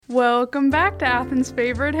Welcome back to Athens'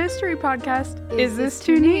 favorite history podcast, Is This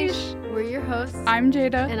Too Niche? We're your hosts. I'm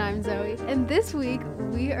Jada. And I'm Zoe. And this week,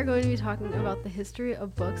 we are going to be talking about the history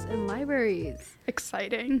of books and libraries.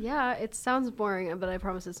 Exciting. Yeah, it sounds boring, but I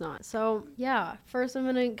promise it's not. So, yeah, first I'm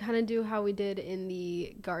going to kind of do how we did in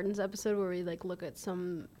the Gardens episode where we look at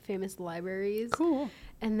some famous libraries. Cool.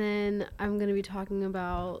 And then I'm going to be talking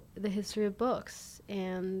about the history of books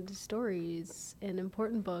and stories and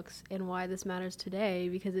important books and why this matters today,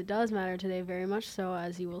 because it does matter today very much so,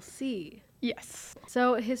 as you will see. Yes.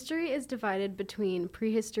 So history is divided between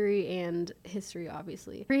prehistory and history,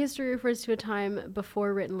 obviously. Prehistory refers to a time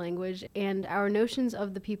before written language, and our notions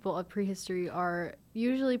of the people of prehistory are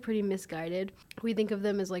usually pretty misguided. We think of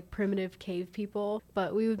them as primitive cave people,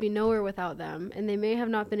 but we would be nowhere without them, and they may have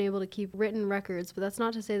not been able to keep written records, but that's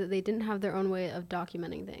not to say that they didn't have their own way of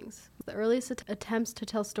documenting things. The earliest attempts to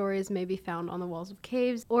tell stories may be found on the walls of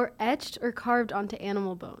caves or etched or carved onto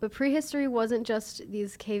animal bones. But prehistory wasn't just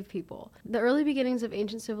these cave people. The early beginnings of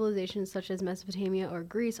ancient civilizations such as Mesopotamia or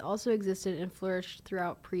Greece also existed and flourished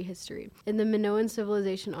throughout prehistory. In the Minoan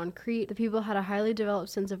civilization on Crete, the people had a highly developed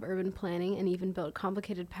sense of urban planning and even built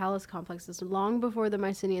complicated palace complexes long before the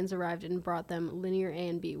Mycenaeans arrived and brought them linear A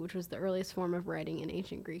and B, which was the earliest form of writing in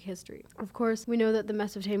ancient Greek history. Of course, we know that the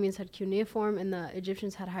Mesopotamians had cuneiform and the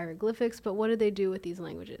Egyptians had hieroglyphics, but what did they do with these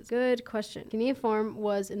languages? Good question. Cuneiform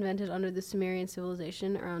was invented under the Sumerian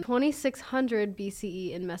civilization around 2600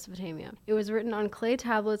 BCE in Mesopotamia. It was written on clay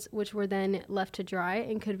tablets, which were then left to dry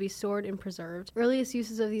and could be stored and preserved. Earliest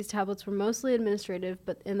uses of these tablets were mostly administrative,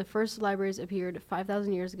 but the first libraries appeared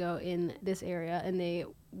 5,000 years ago in this area, and they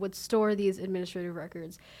would store these administrative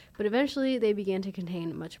records, but eventually they began to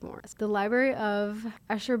contain much more. The Library of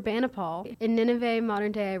Ashurbanipal in Nineveh,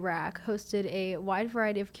 modern-day Iraq, hosted a wide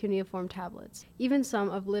variety of cuneiform tablets, even some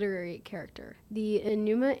of literary character. The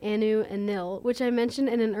Enuma Anu Enlil, which I mentioned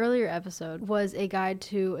in an earlier episode, was a guide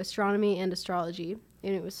to astronomy and astrology,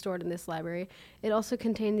 and it was stored in this library. It also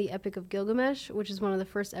contained the Epic of Gilgamesh, which is one of the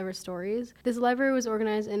first ever stories. This library was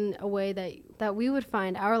organized in a way that we would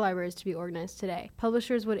find our libraries to be organized today.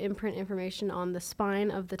 Publishers would imprint information on the spine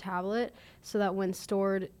of the tablet so that when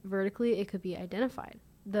stored vertically, it could be identified.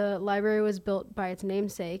 The library was built by its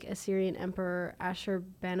namesake, Assyrian Emperor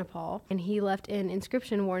Ashurbanipal, and he left an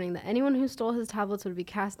inscription warning that anyone who stole his tablets would be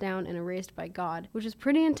cast down and erased by God, which is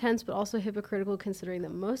pretty intense but also hypocritical considering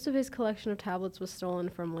that most of his collection of tablets was stolen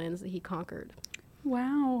from lands that he conquered.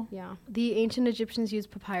 Wow. Yeah. The ancient Egyptians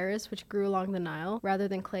used papyrus, which grew along the Nile, rather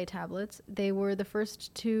than clay tablets. They were the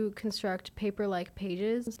first to construct paper-like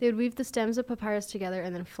pages. They would weave the stems of papyrus together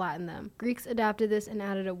and then flatten them. Greeks adapted this and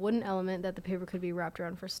added a wooden element that the paper could be wrapped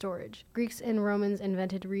around for storage. Greeks and Romans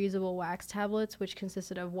invented reusable wax tablets, which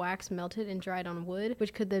consisted of wax melted and dried on wood,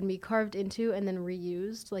 which could then be carved into and then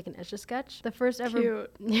reused, like an Etch-a-Sketch. The first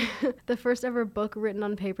ever book written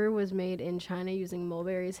on paper was made in China using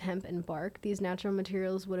mulberries, hemp, and bark. These natural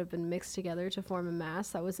materials would have been mixed together to form a mass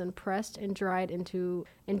that was then pressed and dried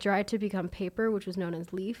to become paper, which was known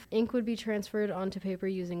as leaf. Ink would be transferred onto paper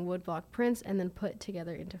using woodblock prints and then put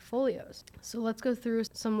together into folios. So let's go through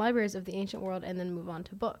some libraries of the ancient world and then move on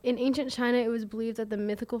to books. In ancient China, it was believed that the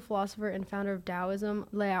mythical philosopher and founder of Taoism,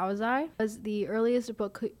 Laozhi, was the earliest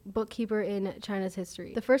bookkeeper in China's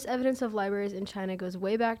history. The first evidence of libraries in China goes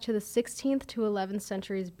way back to the 16th to 11th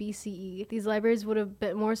centuries BCE. These libraries would have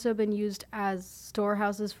more so been used as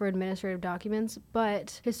storehouses for administrative documents,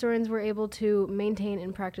 but historians were able to maintain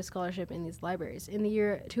and practice scholarship in these libraries. In the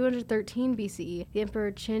year 213 BCE, the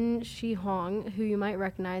Emperor Qin Shi Huang, who you might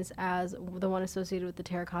recognize as the one associated with the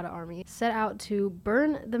Terracotta Army, set out to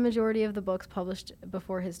burn the majority of the books published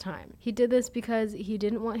before his time. He did this because he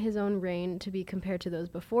didn't want his own reign to be compared to those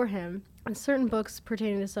before him, and certain books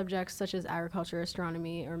pertaining to subjects such as agriculture,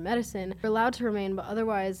 astronomy, or medicine were allowed to remain, but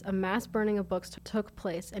otherwise a mass burning of books took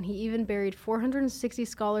place, and he even buried 460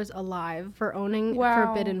 scholars alive for owning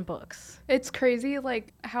forbidden books. It's crazy,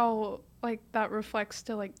 how that reflects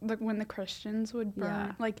to when the Christians would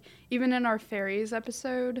burn. Yeah. Even in our fairies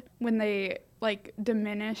episode, when they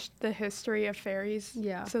diminished the history of fairies,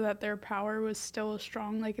 so that their power was still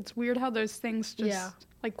strong. It's weird how those things just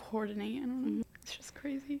coordinate. I don't know. Mm-hmm. It's just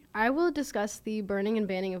crazy. I will discuss the burning and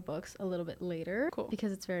banning of books a little bit later. Cool.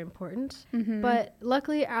 Because it's very important. Mm-hmm. But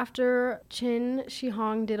luckily, after Qin Shi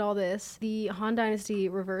Huang did all this, the Han Dynasty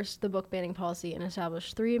reversed the book banning policy and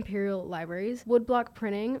established 3 imperial libraries. Woodblock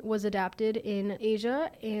printing was adapted in Asia,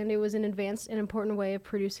 and it was an advanced and important way of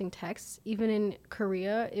producing texts. Even in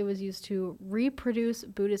Korea, it was used to reproduce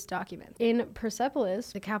Buddhist documents. In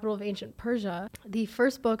Persepolis, the capital of ancient Persia, the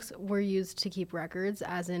first books were used to keep records,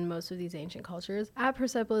 as in most of these ancient cultures. years. At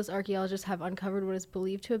Persepolis, archaeologists have uncovered what is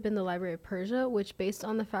believed to have been the Library of Persia, which, based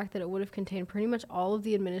on the fact that it would have contained pretty much all of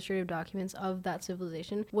the administrative documents of that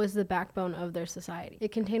civilization, was the backbone of their society.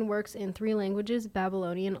 It contained works in 3 languages: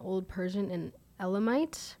 Babylonian, Old Persian, and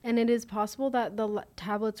Elamite, and it is possible that the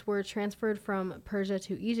tablets were transferred from Persia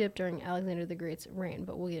to Egypt during Alexander the Great's reign,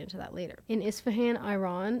 but we'll get into that later. In Isfahan,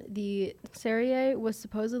 Iran, the Sariye was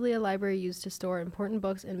supposedly a library used to store important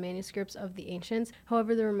books and manuscripts of the ancients.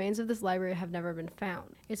 However, the remains of this library have never been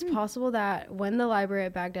found. It's possible that when the library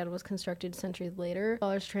at Baghdad was constructed centuries later,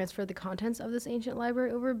 scholars transferred the contents of this ancient library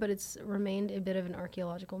over, but it's remained a bit of an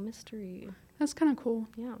archaeological mystery. That's kind of cool.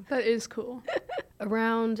 Yeah. That is cool.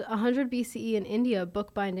 Around 100 BCE in India,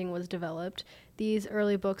 bookbinding was developed. These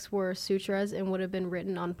early books were sutras and would have been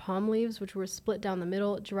written on palm leaves, which were split down the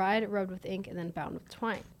middle, dried, rubbed with ink, and then bound with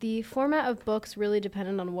twine. The format of books really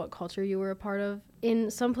depended on what culture you were a part of.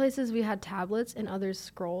 In some places, we had tablets, and others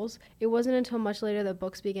scrolls. It wasn't until much later that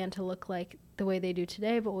books began to look like the way they do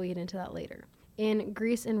today, but we'll get into that later. In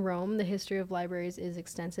Greece and Rome, the history of libraries is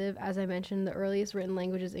extensive. As I mentioned, the earliest written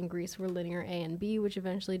languages in Greece were Linear A and B, which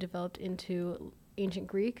eventually developed into Ancient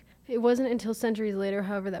Greek. It wasn't until centuries later,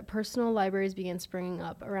 however, that personal libraries began springing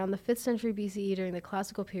up. Around the 5th century BCE, during the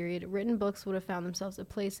classical period, written books would have found themselves a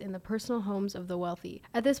place in the personal homes of the wealthy.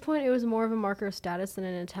 At this point, it was more of a marker of status than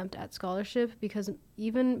an attempt at scholarship, because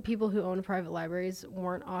even people who owned private libraries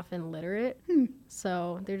weren't often literate.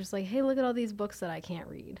 So they're just like, hey, look at all these books that I can't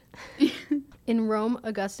read. In Rome,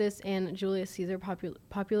 Augustus and Julius Caesar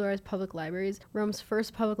popularized public libraries. Rome's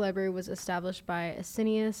first public library was established by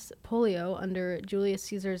Asinius Pollio under Julius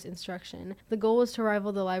Caesar's instruction. The goal was to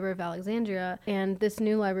rival the Library of Alexandria, and this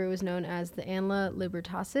new library was known as the Anla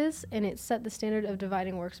Libertatis, and it set the standard of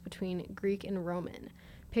dividing works between Greek and Roman.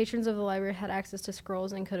 Patrons of the library had access to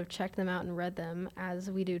scrolls and could have checked them out and read them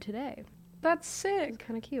as we do today. That's sick.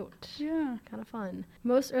 Kind of cute. Yeah. Kind of fun.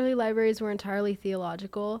 Most early libraries were entirely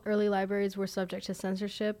theological. Early libraries were subject to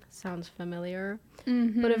censorship. Sounds familiar.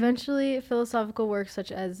 But eventually, philosophical works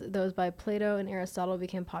such as those by Plato and Aristotle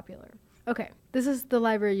became popular. Okay, this is the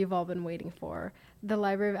library you've all been waiting for, the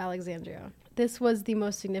Library of Alexandria. This was the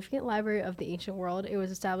most significant library of the ancient world. It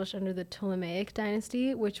was established under the Ptolemaic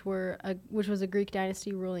dynasty, which was a Greek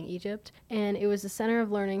dynasty ruling Egypt, and it was the center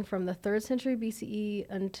of learning from the 3rd century BCE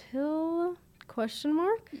until... ?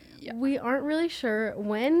 Yeah. We aren't really sure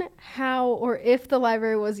when, how, or if the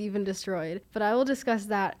library was even destroyed, but I will discuss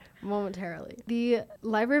that momentarily. The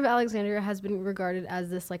Library of Alexandria has been regarded as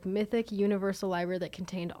this mythic universal library that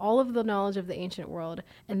contained all of the knowledge of the ancient world,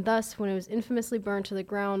 and thus when it was infamously burned to the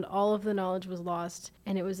ground, all of the knowledge was lost,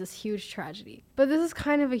 and it was this huge tragedy. But this is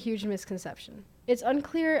kind of a huge misconception. It's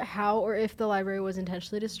unclear how or if the library was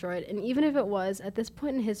intentionally destroyed, and even if it was, at this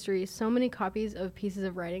point in history, so many copies of pieces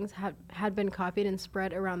of writings had been copied and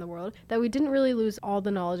spread around the world that we didn't really lose all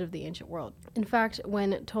the knowledge of the ancient world. In fact,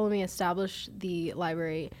 when Ptolemy established the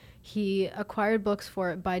library, he acquired books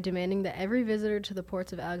for it by demanding that every visitor to the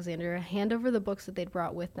ports of Alexandria hand over the books that they'd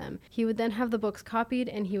brought with them. He would then have the books copied,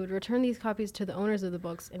 and he would return these copies to the owners of the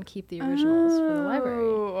books and keep the originals for the library.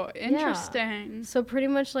 Oh, interesting. Yeah. So pretty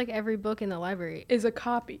much every book in the library is a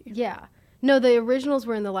copy. Yeah. No, the originals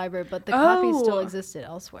were in the library, but the copies still existed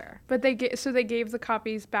elsewhere. But they gave the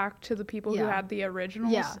copies back to the people who had the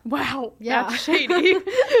originals? Yeah. Wow, yeah. That's shady.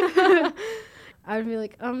 I would be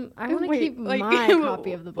like, I want to keep my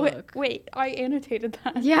copy of the book. Wait, I annotated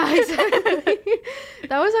that. Yeah, exactly.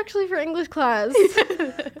 That was actually for English class.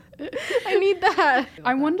 I need that.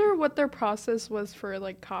 I wonder what their process was for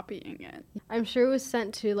copying it. I'm sure it was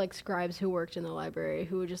sent to scribes who worked in the library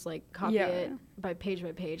who would just copy it by page,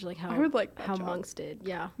 how I would like that how job. Monks did.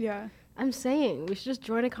 Yeah. Yeah. I'm saying we should just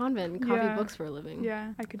join a convent and copy books for a living.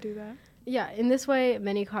 Yeah, I could do that. Yeah, in this way,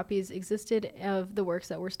 many copies existed of the works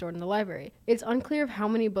that were stored in the library. It's unclear of how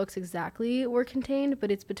many books exactly were contained,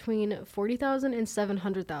 but it's between 40,000 and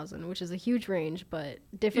 700,000, which is a huge range, but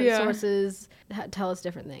different sources tell us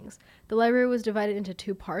different things. The library was divided into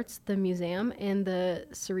 2 parts, the museum and the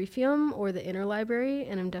Seraphium, or the inner library,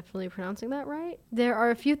 and I'm definitely pronouncing that right. There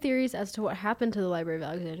are a few theories as to what happened to the Library of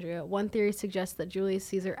Alexandria. One theory suggests that Julius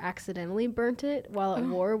Caesar accidentally burnt it while at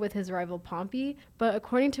war with his rival Pompey, but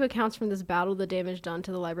according to accounts from this battle, the damage done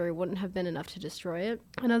to the library wouldn't have been enough to destroy it.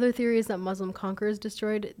 Another theory is that Muslim conquerors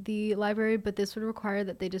destroyed the library, but this would require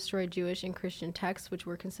that they destroyed Jewish and Christian texts, which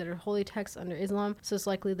were considered holy texts under Islam, so it's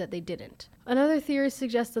likely that they didn't. Another theory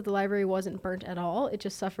suggests that the library wasn't burnt at all, it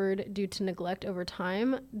just suffered due to neglect over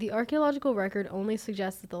time. The archaeological record only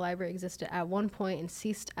suggests that the library existed at one point and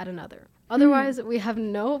ceased at another. Otherwise, we have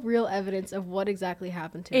no real evidence of what exactly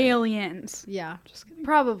happened to aliens. Yeah. Just kidding.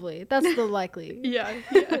 Probably. That's the likely. Yeah.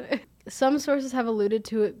 Some sources have alluded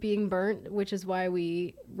to it being burnt, which is why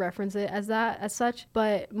we reference it as such,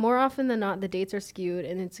 but more often than not, the dates are skewed,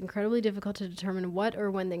 and it's incredibly difficult to determine what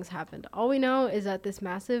or when things happened. All we know is that this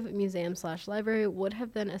massive museum/library would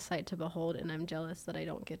have been a sight to behold, and I'm jealous that I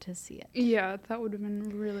don't get to see it. Yeah, that would have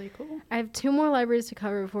been really cool. I have 2 more libraries to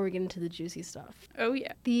cover before we get into the juicy stuff. Oh,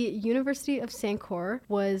 yeah. The University of Sankore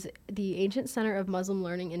was the ancient center of Muslim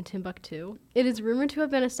learning in Timbuktu. It is rumored to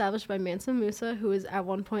have been established by Mansa Musa, who was at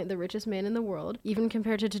one point the richest man in the world, even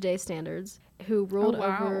compared to today's standards, who ruled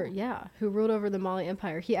over the Mali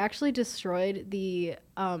Empire. He actually destroyed the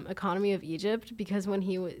economy of Egypt because when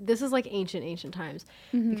this is like ancient times,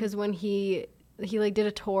 because when he like did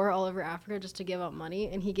a tour all over Africa just to give out money,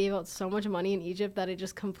 and he gave out so much money in Egypt that it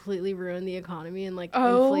just completely ruined the economy and like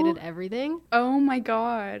inflated everything. Oh my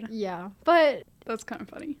god. Yeah, but that's kind of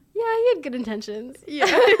funny. Yeah, he had good intentions. Yeah,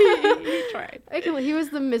 he tried. He was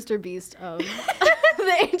the Mr. Beast of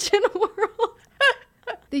the ancient world.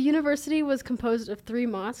 The university was composed of 3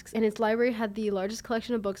 mosques, and its library had the largest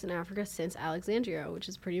collection of books in Africa since Alexandria, which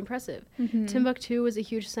is pretty impressive. Timbuktu was a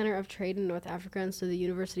huge center of trade in North Africa, and so the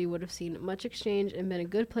university would have seen much exchange and been a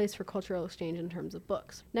good place for cultural exchange in terms of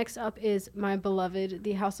books. Next up is my beloved,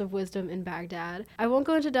 the House of Wisdom in Baghdad. I won't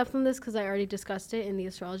go into depth on this because I already discussed it in the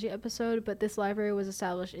astrology episode, but this library was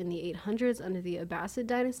established in the 800s under the Abbasid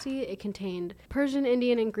dynasty. It contained Persian,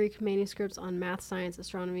 Indian, and Greek manuscripts on math, science,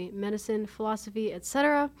 astronomy, medicine, philosophy,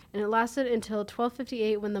 etc., and it lasted until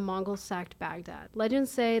 1258 when the Mongols sacked Baghdad.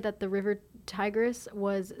 Legends say that the river Tigris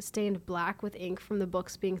was stained black with ink from the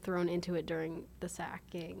books being thrown into it during the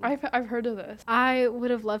sacking. I've heard of this. I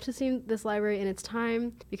would have loved to see this library in its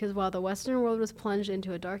time, because while the Western world was plunged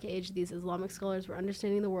into a dark age, these Islamic scholars were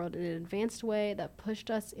understanding the world in an advanced way that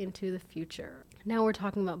pushed us into the future. Now we're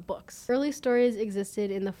talking about books. Early stories existed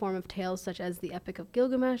in the form of tales such as the Epic of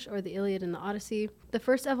Gilgamesh or the Iliad and the Odyssey. The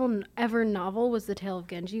first ever novel was The Tale of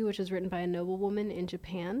Genji, which was written by a noblewoman in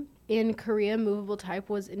Japan. In Korea, movable type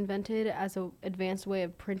was invented as an advanced way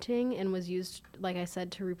of printing and was used, like I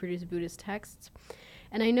said, to reproduce Buddhist texts.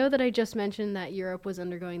 And I know that I just mentioned that Europe was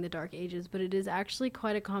undergoing the Dark Ages, but it is actually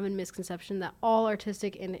quite a common misconception that all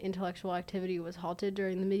artistic and intellectual activity was halted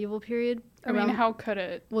during the medieval period. I mean, how could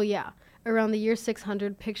it? Well, yeah. Around the year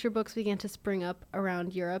 600, picture books began to spring up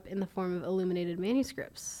around Europe in the form of illuminated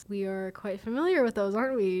manuscripts. We are quite familiar with those,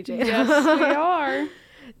 aren't we, Jada? Yes, we are.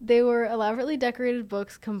 They were elaborately decorated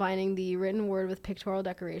books combining the written word with pictorial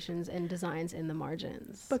decorations and designs in the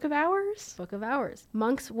margins. Book of Hours? Book of Hours.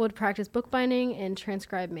 Monks would practice bookbinding and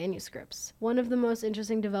transcribe manuscripts. One of the most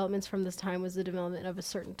interesting developments from this time was the development of a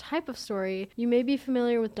certain type of story. You may be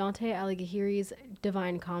familiar with Dante Alighieri's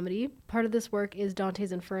Divine Comedy. Part of this work is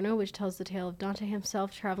Dante's Inferno, which tells the tale of Dante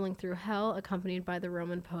himself traveling through hell, accompanied by the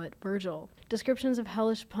Roman poet Virgil. Descriptions of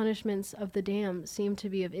hellish punishments of the damned seem to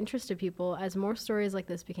be of interest to people as more stories like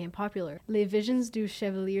this became popular. Les Visions du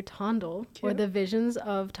Chevalier Tondel, or The Visions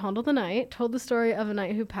of Tondel the Knight, told the story of a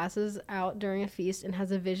knight who passes out during a feast and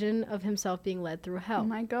has a vision of himself being led through hell. Oh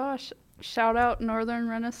my gosh. Shout out Northern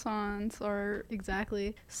Renaissance, or...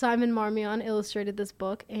 Exactly. Simon Marmion illustrated this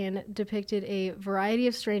book and depicted a variety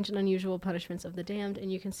of strange and unusual punishments of the damned,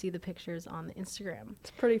 and you can see the pictures on the Instagram.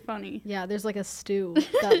 It's pretty funny. Yeah, there's like a stew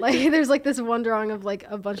that like there's like this one drawing of like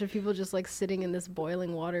a bunch of people just like sitting in this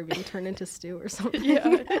boiling water being turned into stew or something.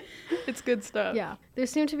 Yeah, it's good stuff. Yeah. There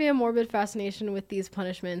seemed to be a morbid fascination with these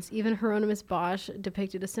punishments. Even Hieronymus Bosch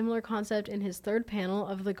depicted a similar concept in his 3rd panel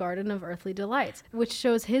of The Garden of Earthly Delights, which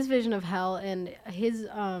shows his vision of hell and his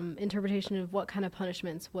interpretation of what kind of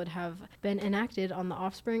punishments would have been enacted on the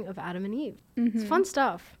offspring of Adam and Eve. It's fun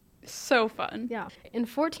stuff. So fun. Yeah. In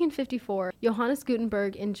 1454, Johannes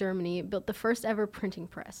Gutenberg in Germany built the first ever printing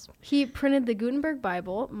press. He printed the Gutenberg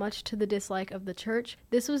Bible, much to the dislike of the church.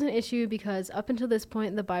 This was an issue because up until this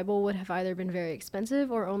point, the Bible would have either been very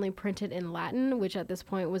expensive or only printed in Latin, which at this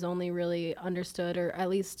point was only really understood, or at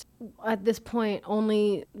least at this point,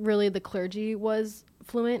 only really the clergy was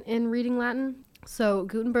fluent in reading Latin. So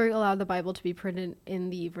Gutenberg allowed the Bible to be printed in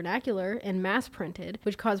the vernacular and mass printed,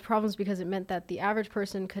 which caused problems because it meant that the average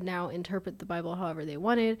person could now interpret the Bible however they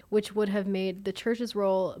wanted, which would have made the church's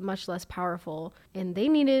role much less powerful, and they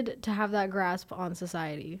needed to have that grasp on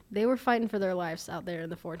society. They were fighting for their lives out there in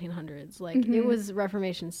the 1400s. Like, it was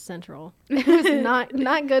Reformation central. It was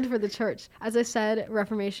not good for the church. As I said,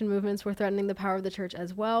 Reformation movements were threatening the power of the church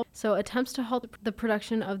as well, so attempts to halt the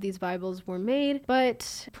production of these Bibles were made,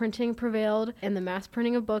 but printing prevailed, and the mass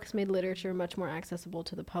printing of books made literature much more accessible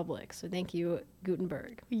to the public. So thank you,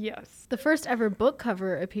 Gutenberg. Yes. The first ever book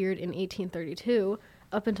cover appeared in 1832.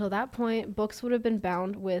 Up until that point, books would have been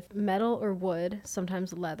bound with metal or wood,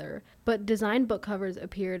 sometimes leather, but designed book covers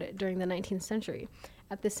appeared during the 19th century.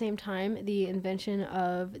 At the same time, the invention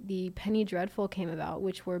of the penny dreadful came about,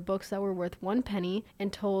 which were books that were worth 1 penny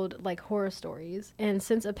and told like horror stories. And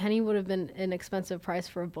since a penny would have been an expensive price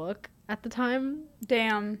for a book at the time,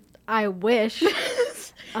 damn, I wish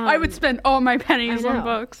I would spend all my pennies on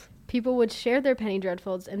books. People would share their penny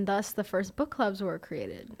dreadfuls, and thus the first book clubs were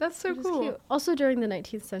created. That's so cool. Cute. Also, during the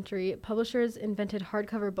 19th century, publishers invented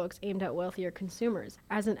hardcover books aimed at wealthier consumers.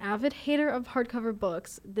 As an avid hater of hardcover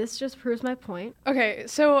books, this just proves my point. Okay,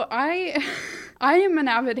 so I am an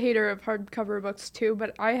avid hater of hardcover books too,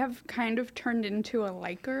 but I have kind of turned into a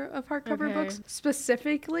liker of hardcover books,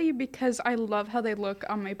 specifically because I love how they look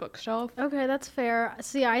on my bookshelf. Okay, that's fair.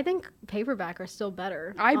 See, I think paperback are still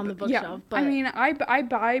better on the bookshelf. But I mean, I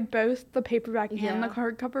buy both the paperback and the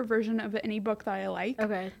hardcover version of any book that I like.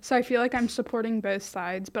 Okay. So I feel like I'm supporting both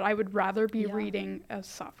sides, but I would rather be reading a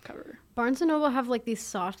softcover. Barnes & Noble have like these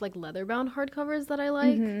soft like leather-bound hardcovers that I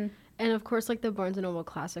like. Mm-hmm. And of course like the Barnes & Noble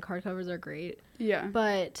classic hardcovers are great. Yeah.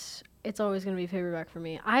 But it's always going to be paperback for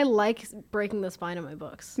me. I like breaking the spine of my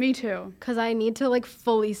books. Me too. Because I need to like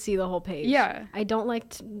fully see the whole page. Yeah. I don't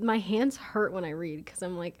like my hands hurt when I read because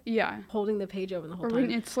I'm like holding the page open the whole time.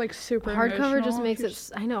 When it's like super hardcover just makes it.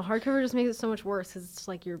 I know hardcover just makes it so much worse because it's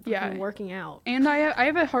like you're working out. And I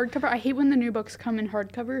have a hardcover. I hate when the new books come in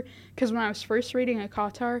hardcover because when I was first reading a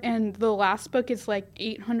Qatar and the last book is like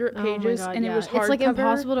 800 pages and it was hardcover. It's like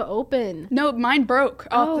impossible to open. No, mine broke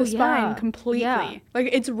off the spine completely. Yeah. Like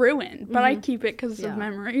it's ruined. But I keep it because of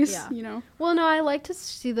memories, you know? Well, no, I like to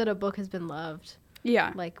see that a book has been loved.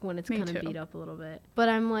 Yeah. Like when it's kind of beat up a little bit. But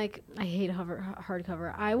I'm like, I hate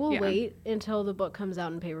hardcover. I will wait until the book comes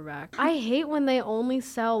out in paperback. I hate when they only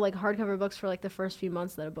sell like hardcover books for like the first few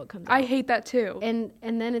months that a book comes out. I hate that too. And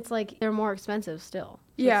then it's like they're more expensive still.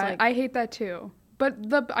 So yeah, I hate that too. But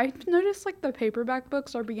I've noticed like the paperback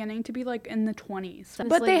books are beginning to be like in the 20s.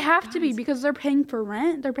 But like, they have to be because they're paying for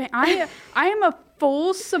rent. They're paying. I am a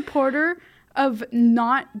full supporter of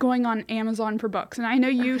not going on Amazon for books. And I know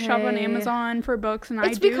you shop on Amazon for books, and I do.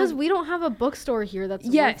 It's because we don't have a bookstore here that's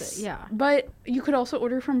worth it. Yeah. But you could also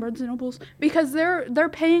order from Barnes & Nobles because they're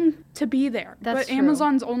paying to be there. That's true.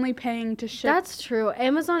 Amazon's only paying to ship. That's true.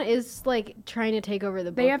 Amazon is like trying to take over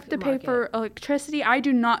the book market. They have to pay for electricity. I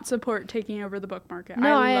do not support taking over the book market.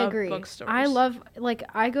 No, I love agree. Bookstores. I love, like,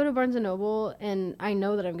 I go to Barnes & Noble and I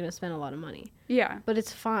know that I'm going to spend a lot of money. Yeah. But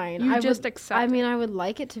it's fine. You just accept it. I mean, I would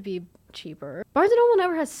like it to be cheaper. Barnes & Noble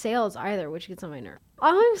never has sales either, which gets on my nerve.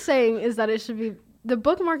 All I'm saying is that it should be, the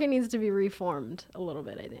book market needs to be reformed a little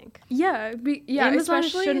bit, I think. Yeah. Amazon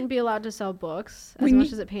shouldn't be allowed to sell books, as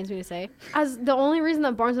much as it pains me to say. As the only reason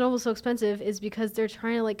that Barnes & Noble is so expensive is because they're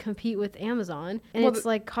trying to like compete with Amazon, and it's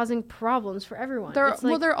like causing problems for everyone.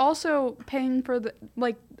 They're also paying for the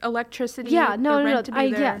like electricity. Yeah, no.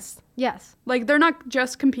 Yes. Like they're not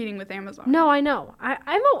just competing with Amazon. No, I know.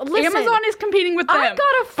 Listen, Amazon is competing with them. I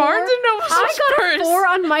got a 4. Barnes & Noble. I got a 4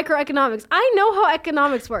 on microeconomics. I know how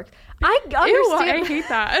economics works. I understand. Ew, I hate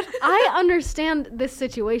that. I understand this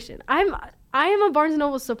situation. I am a Barnes &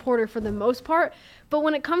 Noble supporter for the most part, but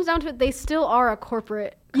when it comes down to it, they still are a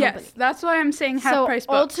corporate company. Yes, that's why I'm saying half-price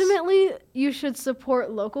books. Ultimately, you should support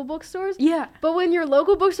local bookstores. Yeah. But when your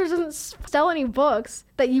local bookstore doesn't sell any books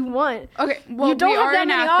that you want, you don't have that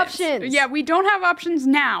many options. Yeah, we don't have options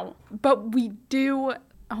now, but we do at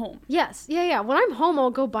home. Yes. Yeah. When I'm home, I'll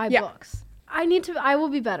go buy books. I will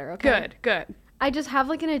be better, okay? Good. I just have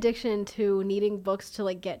like an addiction to needing books to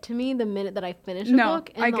like get to me the minute that I finish a book,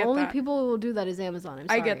 and the only people who will do that is Amazon. I'm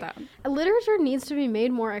sorry. I get that. Literature needs to be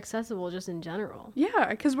made more accessible just in general. Yeah,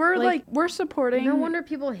 because we're supporting. No wonder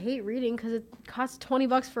people hate reading because it costs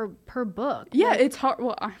 $20 per book. Yeah, it's hard.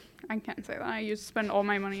 Well, I can't say that. I used to spend all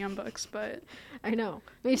my money on books, but I know.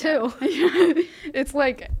 Me too. It's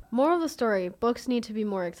like moral of the story: books need to be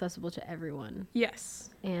more accessible to everyone. Yes.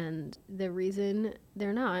 And the reason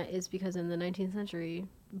they're not is because in the 19th century,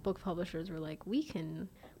 book publishers were like, we can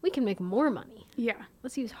make more money. Yeah.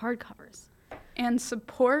 Let's use hardcovers. And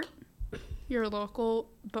support your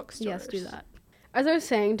local bookstores. Yes, do that. As I was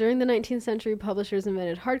saying, during the 19th century, publishers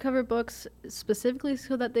invented hardcover books specifically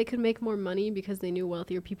so that they could make more money because they knew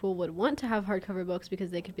wealthier people would want to have hardcover books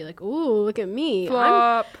because they could be like, ooh, look at me.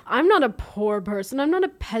 Flop. I'm not a poor person. I'm not a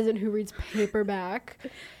peasant who reads paperback.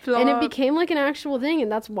 Flop. And it became like an actual thing,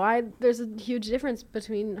 and that's why there's a huge difference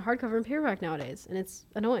between hardcover and paperback nowadays, and it's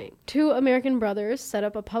annoying. 2 American brothers set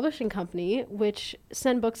up a publishing company which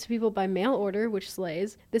sent books to people by mail order, which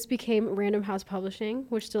slays. This became Random House Publishing,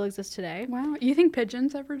 which still exists today. Wow. You think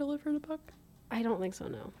pigeons ever delivered a book? I don't think so,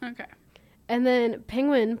 no. Okay. And then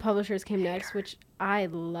Penguin Publishers came next, which I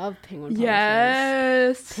love Penguin Publishers.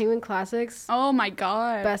 Yes. Penguin Classics. Oh my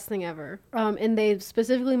god. Best thing ever. And they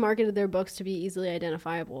specifically marketed their books to be easily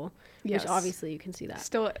identifiable, which obviously you can see that.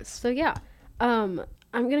 Still is. So yeah, I'm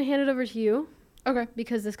going to hand it over to you. Okay.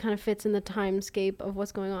 Because this kind of fits in the timescape of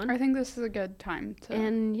what's going on. I think this is a good time to...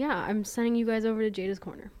 And yeah, I'm sending you guys over to Jada's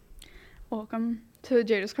Corner. Welcome to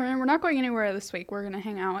Jada's Corner. We're not going anywhere this week. We're going to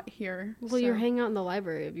hang out here. Well, you're hanging out in the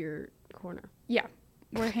library of your corner. Yeah.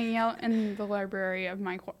 We're hanging out in the library of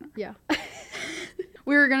my corner. Yeah.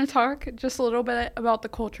 We were going to talk just a little bit about the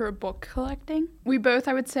culture of book collecting. We both,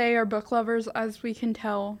 I would say, are book lovers, as we can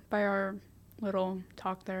tell by our little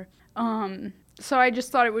talk there. So I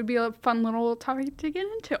just thought it would be a fun little topic to get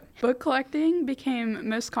into. Book collecting became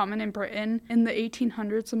most common in Britain in the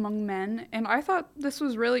 1800s among men, and I thought this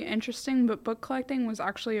was really interesting, but book collecting was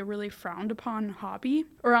actually a really frowned upon hobby.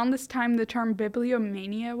 Around this time, the term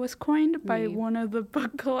Bibliomania was coined by one of the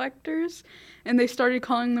book collectors, and they started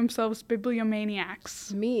calling themselves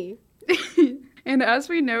bibliomaniacs. Me. And as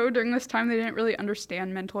we know, during this time, they didn't really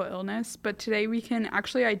understand mental illness, but today we can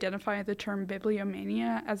actually identify the term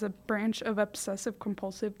bibliomania as a branch of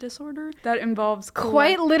obsessive-compulsive disorder that involves...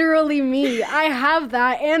 Quite literally me. I have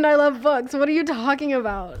that, and I love books. What are you talking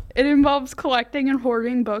about? It involves collecting and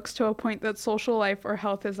hoarding books to a point that social life or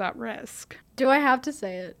health is at risk. Do I have to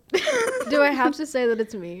say it? Do I have to say that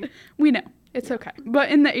it's me? We know. It's okay. But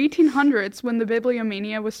in the 1800s, when the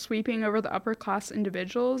bibliomania was sweeping over the upper-class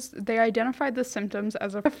individuals, they identified the symptoms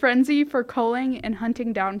as a frenzy for culling and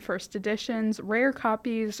hunting down first editions, rare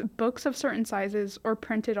copies, books of certain sizes, or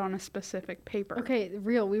printed on a specific paper. Okay,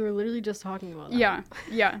 real. We were literally just talking about that.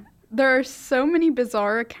 Yeah. There are so many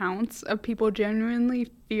bizarre accounts of people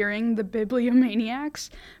genuinely fearing the bibliomaniacs,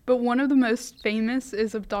 but one of the most famous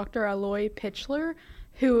is of Dr. Aloy Pitchler,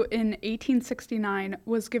 who in 1869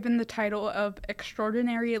 was given the title of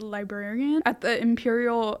Extraordinary Librarian at the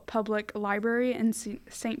Imperial Public Library in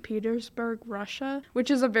St. Petersburg, Russia,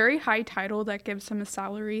 which is a very high title that gives him a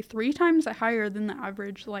salary 3 times higher than the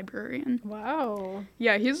average librarian. Wow.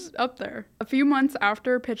 Yeah, he's up there. A few months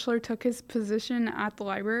after Pitchler took his position at the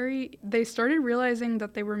library, they started realizing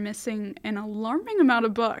that they were missing an alarming amount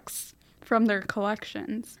of books from their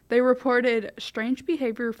collections. They reported strange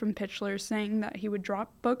behavior from Pitchler, saying that he would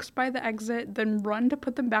drop books by the exit, then run to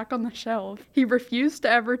put them back on the shelf. He refused to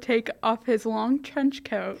ever take off his long trench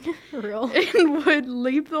coat. Real. And would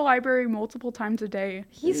leave the library multiple times a day.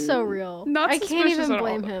 He's so real. Not I can't even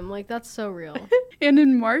blame all. him. Like, that's so real. And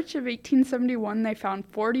in March of 1871, they found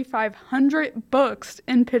 4,500 books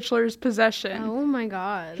in Pitchler's possession. Oh my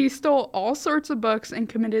god. He stole all sorts of books and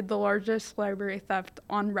committed the largest library theft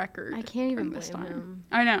on record. I can't even blame him.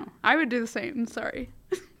 I know. I would do the same. Sorry.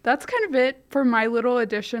 That's kind of it for my little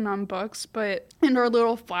edition on books, and our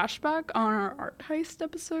little flashback on our art heist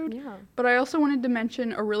episode. Yeah. But I also wanted to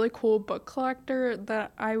mention a really cool book collector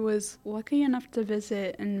that I was lucky enough to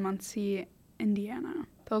visit in Muncie, Indiana.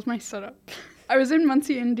 That was my setup. I was in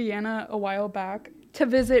Muncie, Indiana a while back to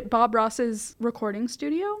visit Bob Ross's recording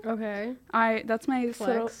studio. Okay. That's my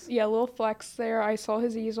flex. Little flex there. I saw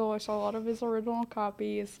his easel. I saw a lot of his original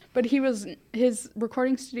copies. But his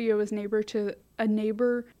recording studio was a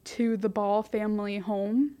neighbor to the Ball family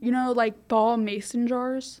home. You know, like Ball mason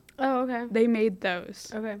jars? Oh, okay. They made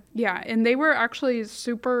those. Okay. Yeah, and they were actually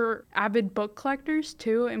super avid book collectors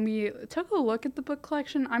too, and we took a look at the book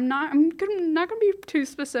collection. I'm not gonna be too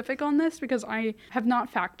specific on this because I have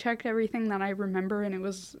not fact-checked everything that I remember, and it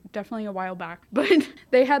was definitely a while back. But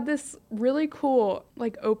they had this really cool,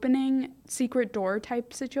 like, opening secret door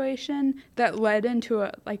type situation that led into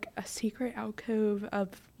a secret alcove of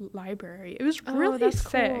library. It was really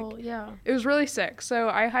sick. Cool. Yeah. It was really sick. So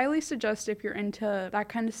I highly suggest if you're into that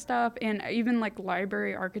kind of stuff and even like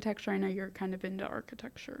library architecture. I know you're kind of into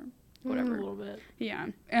architecture. Whatever. A little bit. Yeah.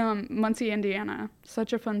 Muncie, Indiana.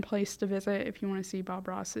 Such a fun place to visit if you want to see Bob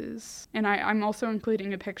Ross's. And I'm also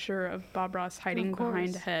including a picture of Bob Ross hiding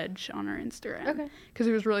behind a hedge on our Instagram. Okay. Because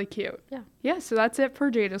it was really cute. Yeah. Yeah, so that's it for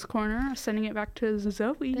Jada's Corner. Sending it back to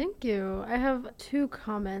Zoe. Thank you. I have 2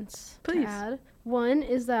 comments Please. to add. One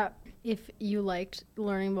is that if you liked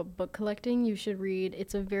learning about book collecting, you should read.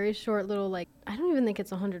 It's a very short little, I don't even think it's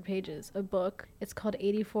 100 pages, a book. It's called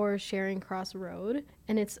 84 Charing Cross Road.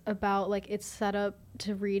 and it's about like it's set up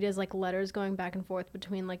to read as like letters going back and forth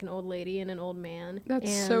between like an old lady and an old man.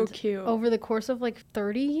 That's so cute. Over the course of like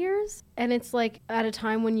 30 years. And it's like at a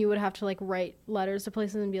time when you would have to like write letters to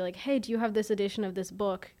places and be like, hey, do you have this edition of this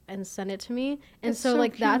book, and send it to me? And so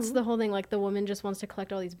like cute. That's the whole thing. Like the woman just wants to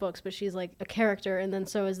collect all these books, but she's like a character, and then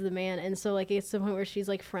so is the man. And so like it's the point where she's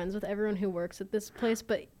like friends with everyone who works at this place,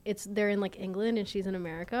 but they're in like England and she's in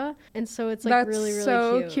America. And so it's like really, really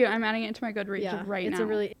so cute. I'm adding it to my Goodreads right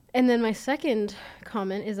now. And then my second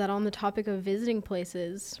comment is that on the topic of visiting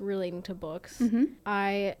places relating to books,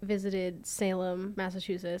 I visited Salem,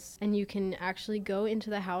 Massachusetts, and you can actually go into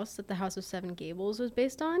the house that the House of Seven Gables was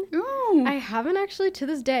based on. Ooh. I haven't actually, to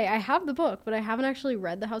this day, I have the book, but I haven't actually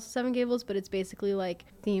read the House of Seven Gables, but it's basically like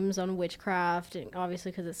themes on witchcraft, and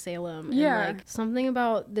obviously because it's Salem. Yeah. And like something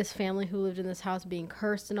about this family who lived in this house being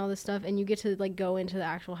cursed and all this stuff, and you get to like go into the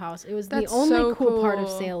actual house. It was the only cool part of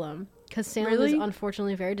Salem. Because Salem is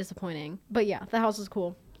unfortunately very disappointing. But yeah, the house is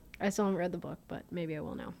cool. I still haven't read the book, but maybe I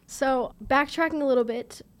will now. So backtracking a little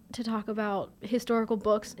bit to talk about historical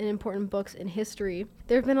books and important books in history,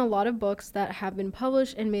 there have been a lot of books that have been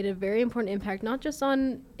published and made a very important impact, not just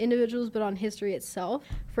on individuals, but on history itself.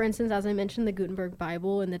 For instance, as I mentioned, the Gutenberg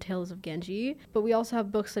Bible and the Tales of Genji. But we also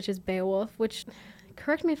have books such as Beowulf, which...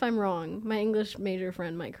 Correct me if I'm wrong. My English major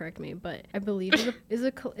friend might correct me, but I believe is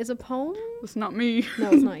a poem? It's not me.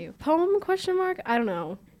 No, it's not you. Poem? Question mark? I don't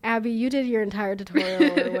know. Abby, you did your entire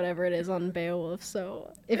tutorial or whatever it is on Beowulf,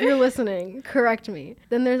 so if you're listening, correct me.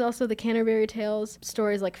 Then there's also the Canterbury Tales,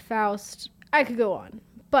 stories like Faust. I could go on.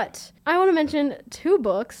 But I want to mention 2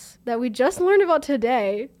 books that we just learned about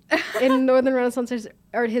today in Northern Renaissance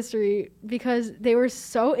art history because they were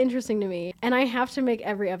so interesting to me. And I have to make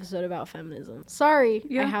every episode about feminism. Sorry,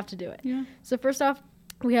 I have to do it. Yeah. So first off,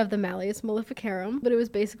 we have the Malleus Maleficarum, but it was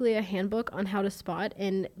basically a handbook on how to spot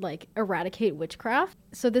and like eradicate witchcraft.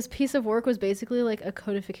 So this piece of work was basically like a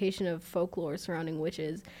codification of folklore surrounding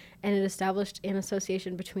witches, and it established an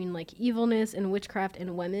association between like evilness and witchcraft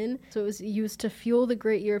and women. So it was used to fuel the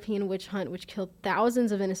Great European Witch Hunt, which killed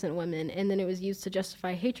thousands of innocent women, and then it was used to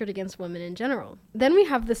justify hatred against women in general. Then we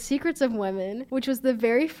have The Secrets of Women, which was the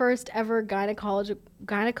very first ever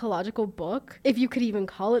gynecological book, if you could even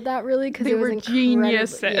call it that, really, because it was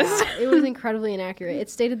geniuses. Yeah, it was incredibly inaccurate. It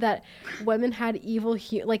stated that women had evil,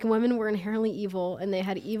 women were inherently evil, and they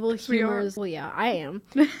had evil humors. Well, yeah, I am.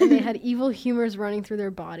 And they had evil humors running through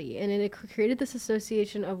their body, and it created this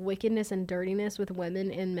association of wickedness and dirtiness with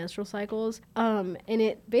women and menstrual cycles. And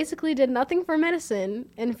it basically did nothing for medicine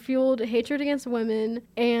and fueled hatred against women.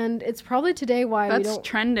 And it's probably today why that's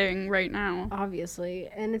trending right now. Obviously,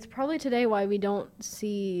 and it's probably today why we don't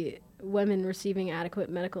see women receiving adequate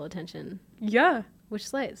medical attention. Yeah. Which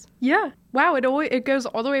slays. Yeah. Wow, it goes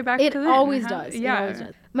all the way back to then. It always does.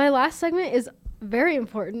 My last segment is very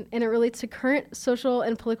important, and it relates to current social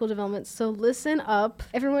and political developments. So listen up.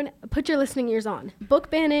 Everyone, put your listening ears on. Book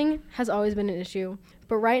banning has always been an issue,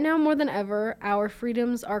 but right now more than ever, our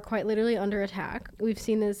freedoms are quite literally under attack. We've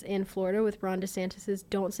seen this in Florida with Ron DeSantis'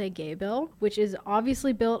 Don't Say Gay bill, which is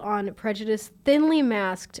obviously built on prejudice, thinly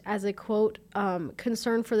masked as a, quote,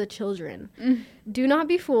 concern for the children. Do not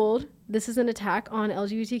be fooled. This is an attack on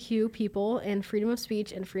LGBTQ people and freedom of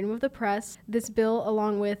speech and freedom of the press. This bill,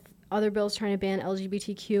 along with other bills trying to ban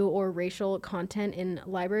LGBTQ or racial content in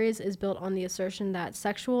libraries, is built on the assertion that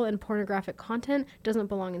sexual and pornographic content doesn't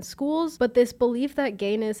belong in schools. But this belief that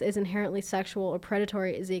gayness is inherently sexual or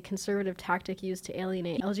predatory is a conservative tactic used to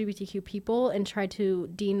alienate LGBTQ people and try to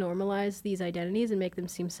denormalize these identities and make them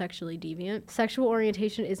seem sexually deviant. Sexual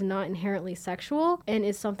orientation is not inherently sexual and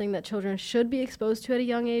is something that children should be exposed to at a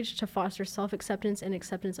young age to foster self-acceptance and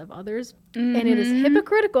acceptance of others. And it is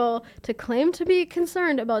hypocritical to claim to be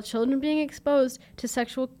concerned about children being exposed to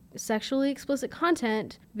sexually explicit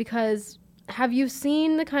content, because have you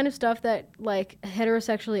seen the kind of stuff that like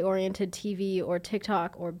heterosexually oriented TV or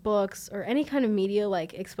TikTok or books or any kind of media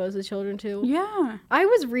like exposes children to? Yeah. I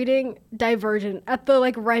was reading Divergent at the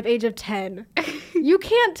like ripe age of 10. You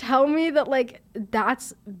can't tell me that like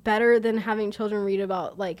that's better than having children read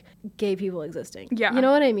about like gay people existing. Yeah. You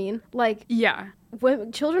know what I mean? Like, yeah.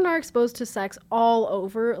 When children are exposed to sex all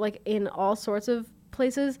over, like in all sorts of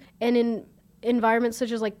places and in environments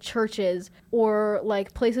such as like churches or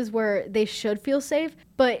like places where they should feel safe,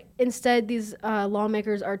 but instead these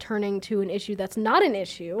lawmakers are turning to an issue that's not an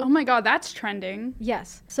issue. Oh my god, that's trending.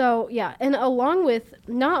 Yes. So yeah, and along with,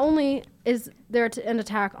 not only is there an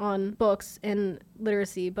attack on books and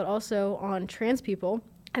literacy, but also on trans people.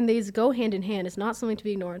 And these go hand in hand. It's not something to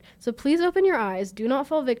be ignored. So please open your eyes. Do not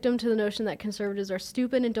fall victim to the notion that conservatives are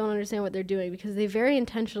stupid and don't understand what they're doing, because they very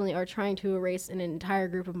intentionally are trying to erase an entire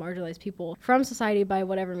group of marginalized people from society by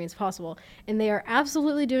whatever means possible. And they are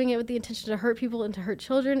absolutely doing it with the intention to hurt people and to hurt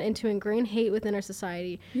children and to ingrain hate within our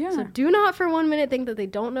society. Yeah. So do not for 1 minute think that they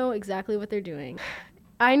don't know exactly what they're doing.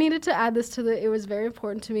 I needed to add this it was very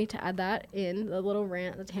important to me to add that in the little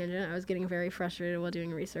rant, the tangent. I was getting very frustrated while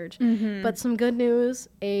doing research. But some good news.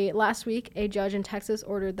 Last week, a judge in Texas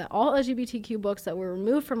ordered that all LGBTQ books that were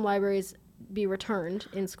removed from libraries be returned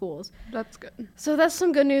in schools. That's good. So that's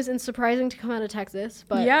some good news, and surprising to come out of Texas.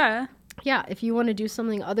 But yeah, if you want to do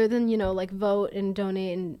something other than, like vote and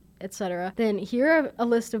donate and etc., then here are a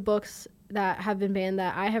list of books that have been banned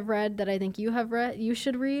that I have read, that I think you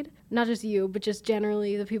should read. Not just you, but just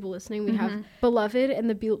generally the people listening. We have Beloved and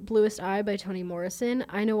the Bluest Eye by Toni Morrison,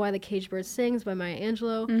 I Know Why the Caged Bird Sings by Maya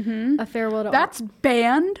Angelou, A Farewell to That's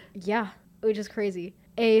banned? Yeah, which is crazy.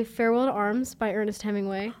 A Farewell to Arms by Ernest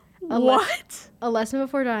Hemingway. A Lesson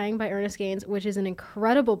Before Dying by Ernest Gaines, which is an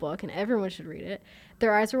incredible book, and everyone should read it.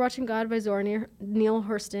 Their Eyes Were Watching God by Zora Neale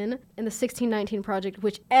Hurston, and The 1619 Project,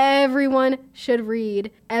 which everyone should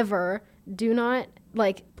read, ever. Do not,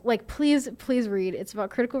 please read. It's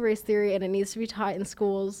about critical race theory, and it needs to be taught in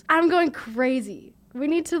schools. I'm going crazy. We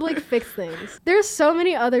need to, fix things. There's so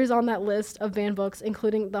many others on that list of banned books,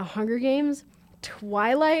 including The Hunger Games,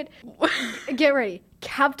 Twilight, get ready,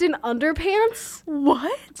 Captain Underpants.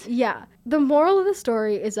 What? Yeah. The moral of the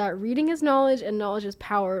story is that reading is knowledge and knowledge is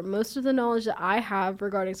power. Most of the knowledge that I have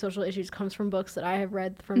regarding social issues comes from books that I have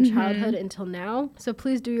read from childhood until now. So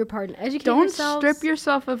please do your part and educate yourselves. Don't strip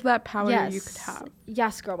yourself of that power you could have.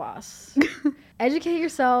 Yes, girl boss. Educate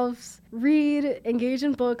yourselves. Read. Engage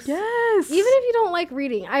in books. Yes. Even if you don't like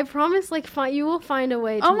reading, I promise, you will find a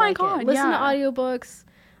way to like it. Listen to audiobooks.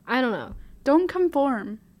 I don't know. Don't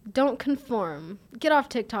conform. Get off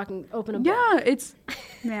TikTok and open a book. Yeah,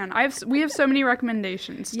 man, we have so many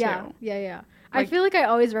recommendations, too. Yeah. I feel like I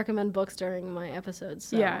always recommend books during my episodes.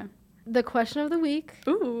 So. Yeah. The question of the week.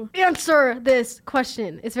 Ooh. Answer this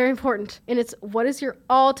question. It's very important. And it's, what is your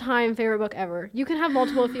all-time favorite book ever? You can have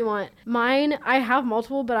multiple if you want. Mine, I have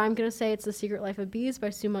multiple, but I'm going to say it's The Secret Life of Bees by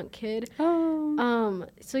Sue Monk Kidd. Oh.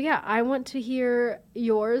 So yeah, I want to hear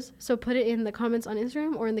yours. So put it in the comments on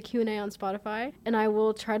Instagram or in the Q&A on Spotify. And I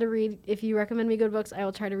will try to read, if you recommend me good books, I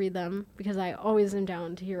will try to read them because I always am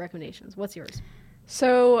down to hear recommendations. What's yours?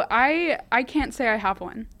 So I can't say I have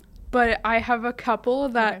one. But I have a couple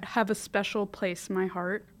that have a special place in my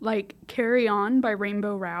heart, like Carry On by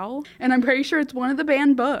Rainbow Rowell. And I'm pretty sure it's one of the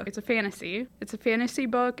banned books. It's a fantasy. It's a fantasy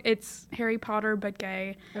book. It's Harry Potter, but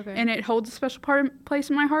gay. Okay. And it holds a special place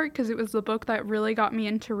in my heart because it was the book that really got me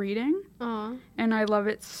into reading. Aww. And I love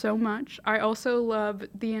it so much. I also love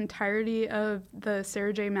the entirety of the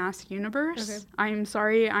Sarah J. Maas universe. Okay. I'm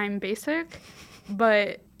sorry, I'm basic.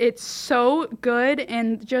 But it's so good,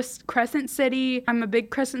 and just Crescent City. I'm a big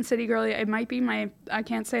Crescent City girly. It might be I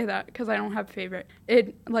can't say that because I don't have a favorite.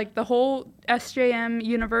 The whole SJM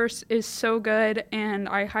universe is so good, and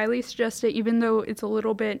I highly suggest it, even though it's a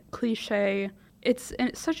little bit cliche. It's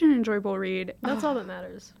such an enjoyable read. That's all that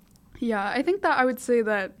matters. Yeah, I think that I would say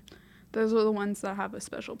that those are the ones that have a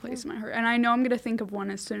special place in my heart. And I know I'm going to think of one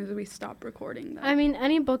as soon as we stop recording that. I mean,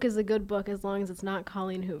 any book is a good book as long as it's not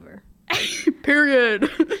Colleen Hoover.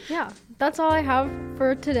 Period. Yeah, that's all I have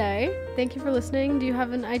for today. Thank you for listening. Do you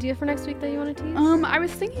have an idea for next week that you want to tease? I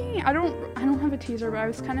was thinking, I don't have a teaser, but I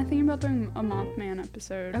was kind of thinking about doing a Mothman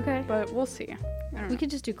episode. Okay. But we'll see. We could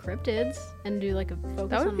just do cryptids and do a focus on Mothman.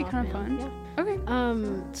 That would be kind of fun. Yeah.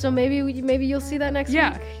 Okay. So maybe you'll see that next week.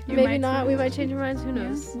 Maybe not. We might change our minds. Who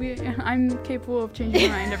knows? Yeah, I'm capable of changing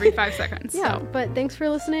my mind every 5 seconds. Yeah. So. But thanks for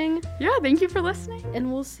listening. Yeah. Thank you for listening.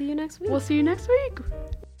 And we'll see you next week. We'll see you next week.